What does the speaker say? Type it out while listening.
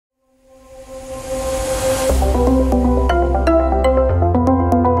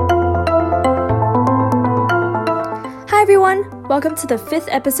Welcome to the 5th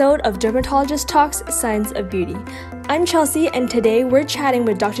episode of Dermatologist Talks Science of Beauty. I'm Chelsea, and today we're chatting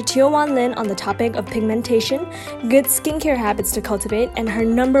with Dr. Teo Wan Lin on the topic of pigmentation, good skincare habits to cultivate, and her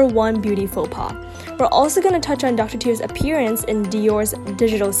number one beauty faux pas. We're also going to touch on Dr. Teo's appearance in Dior's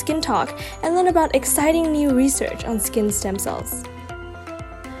Digital Skin Talk and learn about exciting new research on skin stem cells.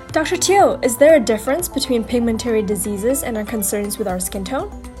 Dr. Teo, is there a difference between pigmentary diseases and our concerns with our skin tone?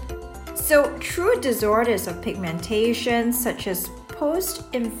 So, true disorders of pigmentation, such as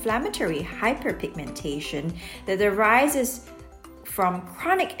post-inflammatory hyperpigmentation that arises from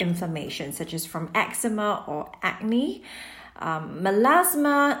chronic inflammation, such as from eczema or acne,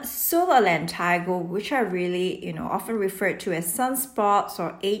 melasma, solar lentigo, which are really, often referred to as sunspots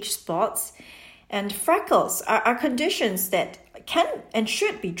or age spots, and freckles are conditions that can and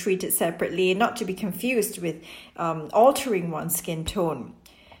should be treated separately, not to be confused with altering one's skin tone.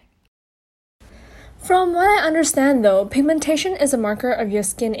 From what I understand, though, pigmentation is a marker of your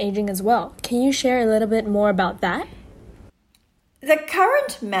skin aging as well. Can you share a little bit more about that? The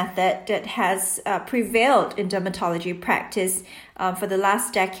current method that has prevailed in dermatology practice for the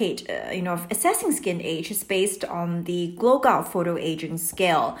last decade, of assessing skin age is based on the Glogau photoaging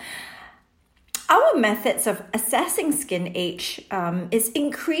scale. Our methods of assessing skin age is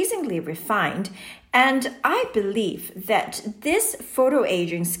increasingly refined, and I believe that this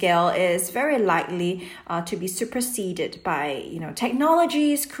photoaging scale is very likely to be superseded by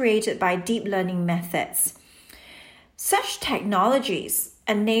technologies created by deep learning methods. Such technologies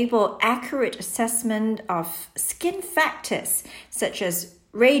enable accurate assessment of skin factors such as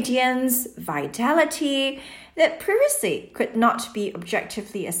radiance, vitality, that previously could not be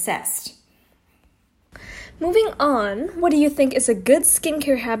objectively assessed. Moving on, what do you think is a good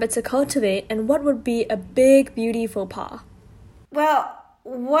skincare habit to cultivate, and what would be a big beauty faux pas? Well,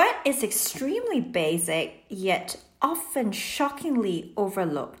 what is extremely basic yet often shockingly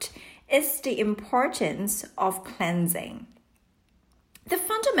overlooked is the importance of cleansing. The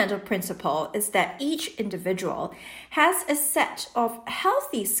fundamental principle is that each individual has a set of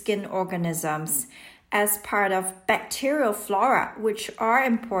healthy skin organisms as part of bacterial flora, which are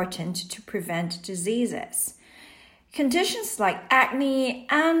important to prevent diseases. Conditions like acne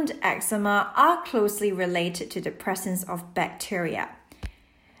and eczema are closely related to the presence of bacteria.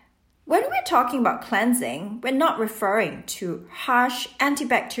 When we're talking about cleansing, we're not referring to harsh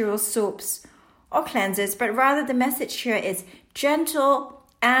antibacterial soaps or cleansers, but rather the message here is gentle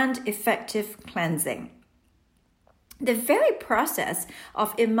and effective cleansing. The very process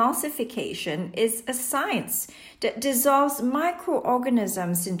of emulsification is a science that dissolves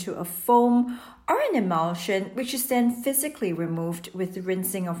microorganisms into a foam or an emulsion, which is then physically removed with the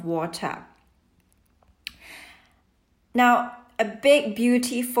rinsing of water. Now, a big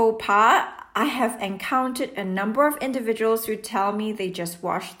beauty faux pas, I have encountered a number of individuals who tell me they just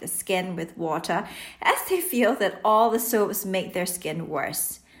wash the skin with water as they feel that all the soaps make their skin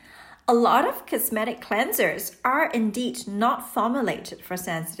worse. A lot of cosmetic cleansers are indeed not formulated for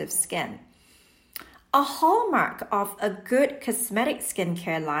sensitive skin. A hallmark of a good cosmetic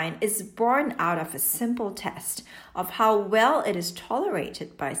skincare line is born out of a simple test of how well it is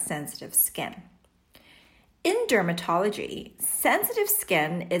tolerated by sensitive skin. In dermatology, sensitive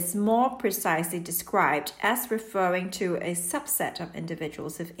skin is more precisely described as referring to a subset of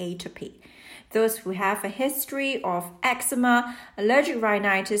individuals with atopy, those who have a history of eczema, allergic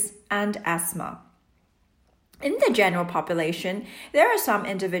rhinitis, and asthma. In the general population, there are some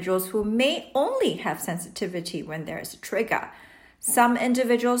individuals who may only have sensitivity when there is a trigger, some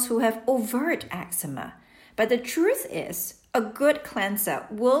individuals who have overt eczema. But the truth is, a good cleanser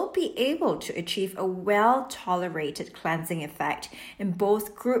will be able to achieve a well-tolerated cleansing effect in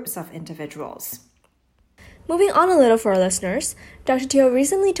both groups of individuals. Moving on a little for our listeners, Dr. Teo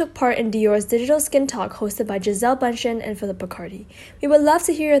recently took part in Dior's Digital Skin Talk hosted by Giselle Bundchen and Philip Picardi. We would love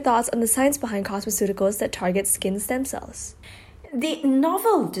to hear your thoughts on the science behind cosmeceuticals that target skin stem cells. The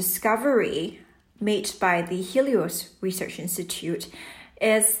novel discovery made by the Helios Research Institute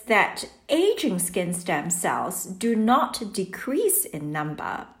is that aging skin stem cells do not decrease in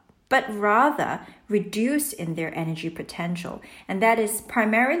number, but rather reduce in their energy potential, and that is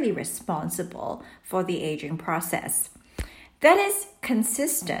primarily responsible for the aging process. That is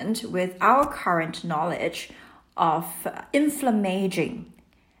consistent with our current knowledge of inflammaging,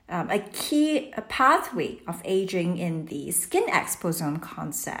 a key pathway of aging in the skin exposome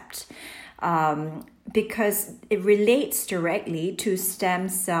concept, because it relates directly to stem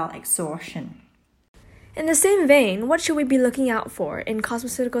cell exhaustion. In the same vein, what should we be looking out for in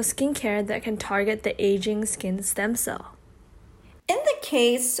cosmeceutical skincare that can target the aging skin stem cell? In the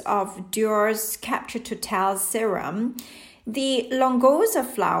case of Dior's Capture Total serum, The longoza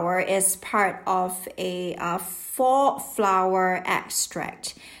flower is part of a 4-flower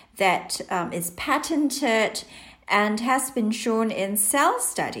extract that is patented and has been shown in cell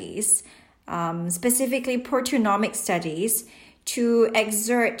studies, specifically proteomic studies, to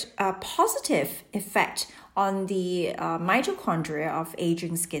exert a positive effect on the mitochondria of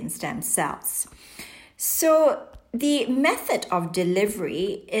aging skin stem cells. So the method of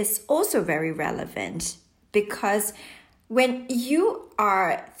delivery is also very relevant because when you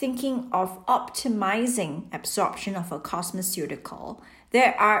are thinking of optimizing absorption of a cosmeceutical,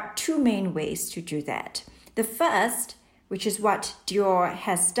 there are 2 main ways to do that. The first, which is what Dior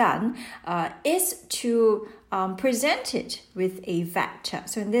has done, is to present it with a vector.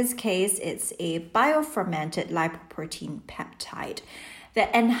 So in this case, it's a biofermented lipoprotein peptide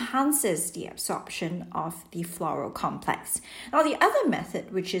that enhances the absorption of the floral complex. Now, the other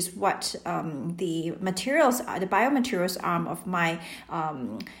method, which is what the biomaterials arm of my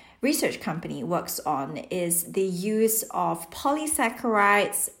research company works on, is the use of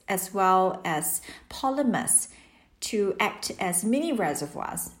polysaccharides as well as polymers to act as mini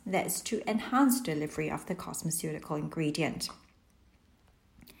reservoirs. That's to enhance delivery of the cosmeceutical ingredient.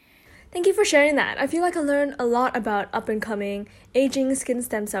 Thank you for sharing that. I feel like I learned a lot about up-and-coming aging skin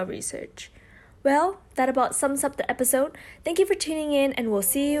stem cell research. Well, that about sums up the episode. Thank you for tuning in, and we'll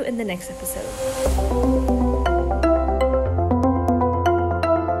see you in the next episode.